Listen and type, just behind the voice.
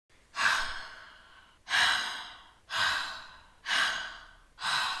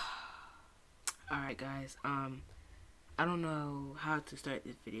Alright guys, I don't know how to start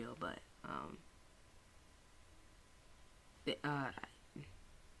this video, but th- uh,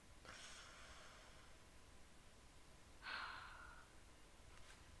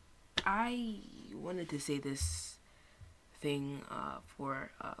 I wanted to say this thing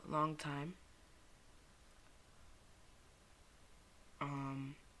for a long time.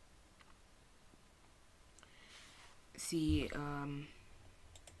 Um, see,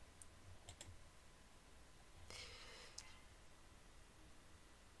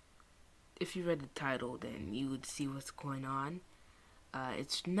 if you read the title, then you would see what's going on.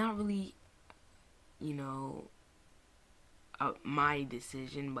 It's not really, you know, my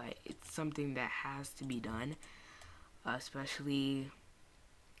decision, but it's something that has to be done, especially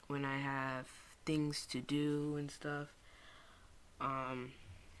when I have things to do and stuff. Um,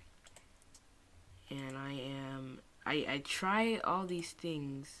 and I try all these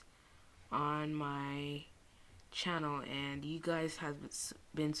things on my channel, and you guys have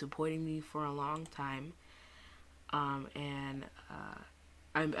been supporting me for a long time. And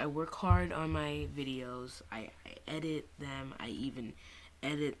I work hard on my videos. I edit them. I even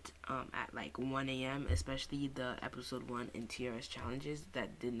edit at like 1 a.m., especially the episode 1 and TRS challenges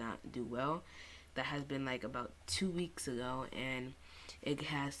that did not do well. That has been like about 2 weeks ago, and it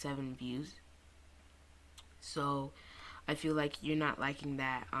has 7 views. So I feel like you're not liking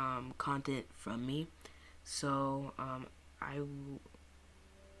that content from me. So I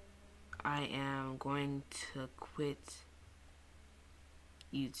I am going to quit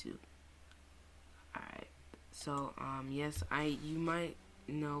YouTube. Alright. So yes, you might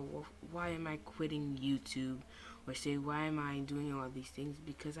know, why am I quitting YouTube, or say, why am I doing all these things?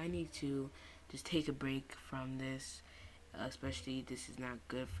 Because I need to just take a break from this. Especially, this is not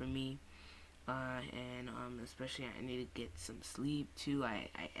good for me. And especially I need to get some sleep too. I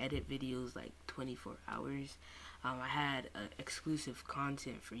edit videos like 24 hours. I had exclusive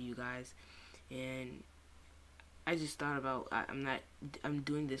content for you guys, and I just thought about, I'm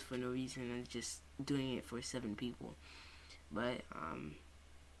doing this for no reason. I'm just doing it for 7 people. But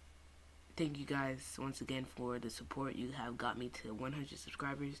thank you guys once again for the support. You have got me to 100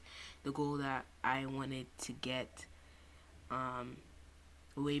 subscribers, the goal that I wanted to get um,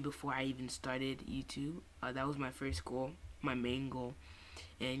 way before I even started YouTube. That was my first goal, my main goal,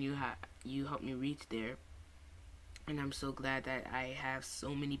 and you helped me reach there. And I'm so glad that I have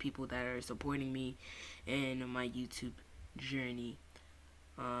so many people that are supporting me in my YouTube journey.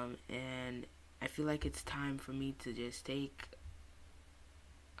 And I feel like it's time for me to just take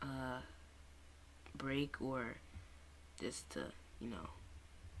a break, or just to, you know,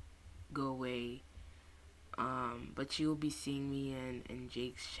 go away. But you'll be seeing me in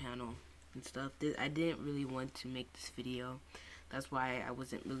Jake's channel and stuff. I didn't really want to make this video. That's why I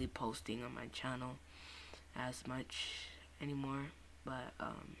wasn't really posting on my channel as much anymore. But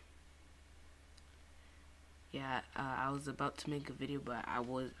yeah, I was about to make a video, but I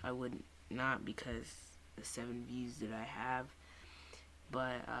would not, because the 7 views that I have.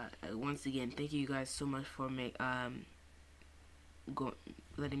 But once again, thank you guys so much for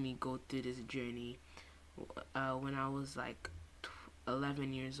letting me go through this journey. When I was like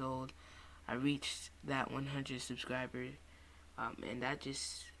 11 years old, I reached that 100 subscribers, and that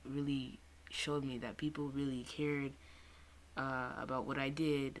just really showed me that people really cared about what I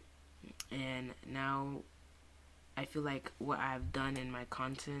did. And now I feel like what I've done in my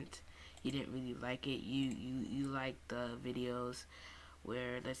content, you didn't really like it. You like the videos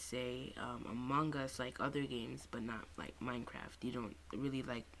where, let's say, Among Us, like other games, but not like Minecraft. You don't really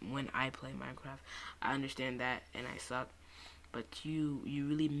like when I play Minecraft. I understand that, and I suck. But you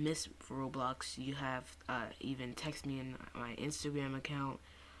really miss Roblox. You have even text me in my Instagram account.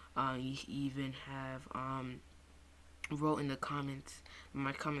 You even have wrote in the comments.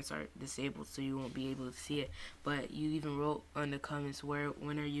 My comments are disabled, so you won't be able to see it. But you even wrote on the comments,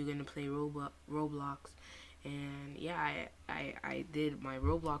 when are you gonna play Roblox? And yeah, I did my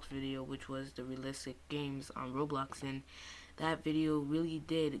Roblox video, which was the realistic games on Roblox, and that video really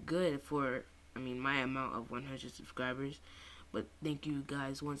did good for, I mean, my amount of 100 subscribers. But thank you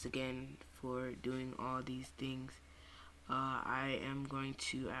guys once again for doing all these things. I am going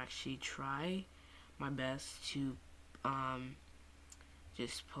to actually try my best to um,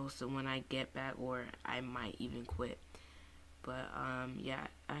 just post it when I get back, or I might even quit. But yeah,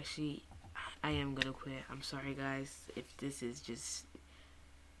 actually, I am gonna quit. I'm sorry guys if this is just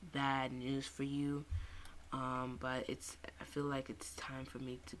bad news for you. But I feel like it's time for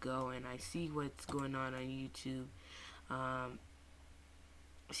me to go, and I see what's going on YouTube. Um,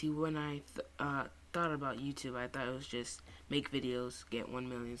 See, when I thought about YouTube, I thought it was just make videos, get 1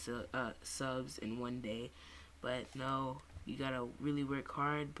 million subs in one day. But no, you gotta really work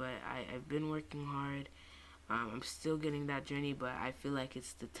hard. But I've been working hard. I'm still getting that journey, but I feel like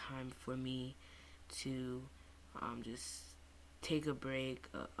it's the time for me to just take a break,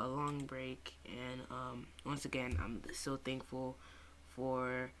 a long break. And once again, I'm so thankful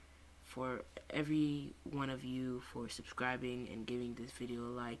for every one of you for subscribing and giving this video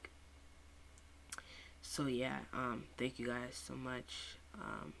a like. So yeah, thank you guys so much.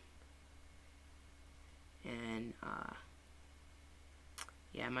 And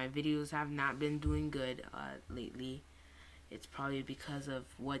yeah, my videos have not been doing good lately. It's probably because of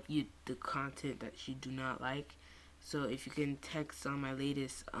the content that you do not like. So if you can text on my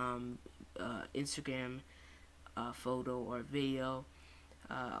latest Instagram photo or video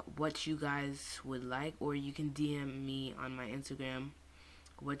what you guys would like, or you can DM me on my Instagram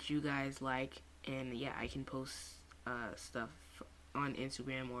what you guys like, and yeah, I can post stuff on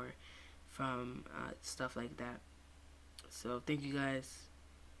Instagram or from stuff like that. So thank you guys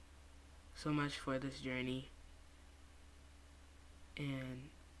so much for this journey, and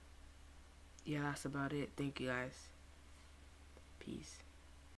yeah, that's about it. Thank you guys. Peace.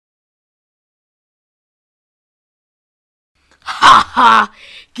 Ha ha!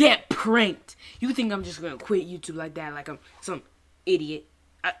 Get pranked. You think I'm just gonna quit YouTube like that, like I'm some idiot?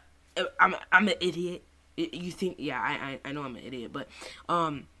 I'm an idiot. You think? Yeah, I know I'm an idiot, but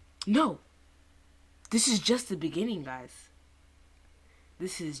no. This is just the beginning, guys.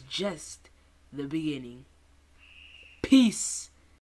 This is just the beginning. Peace.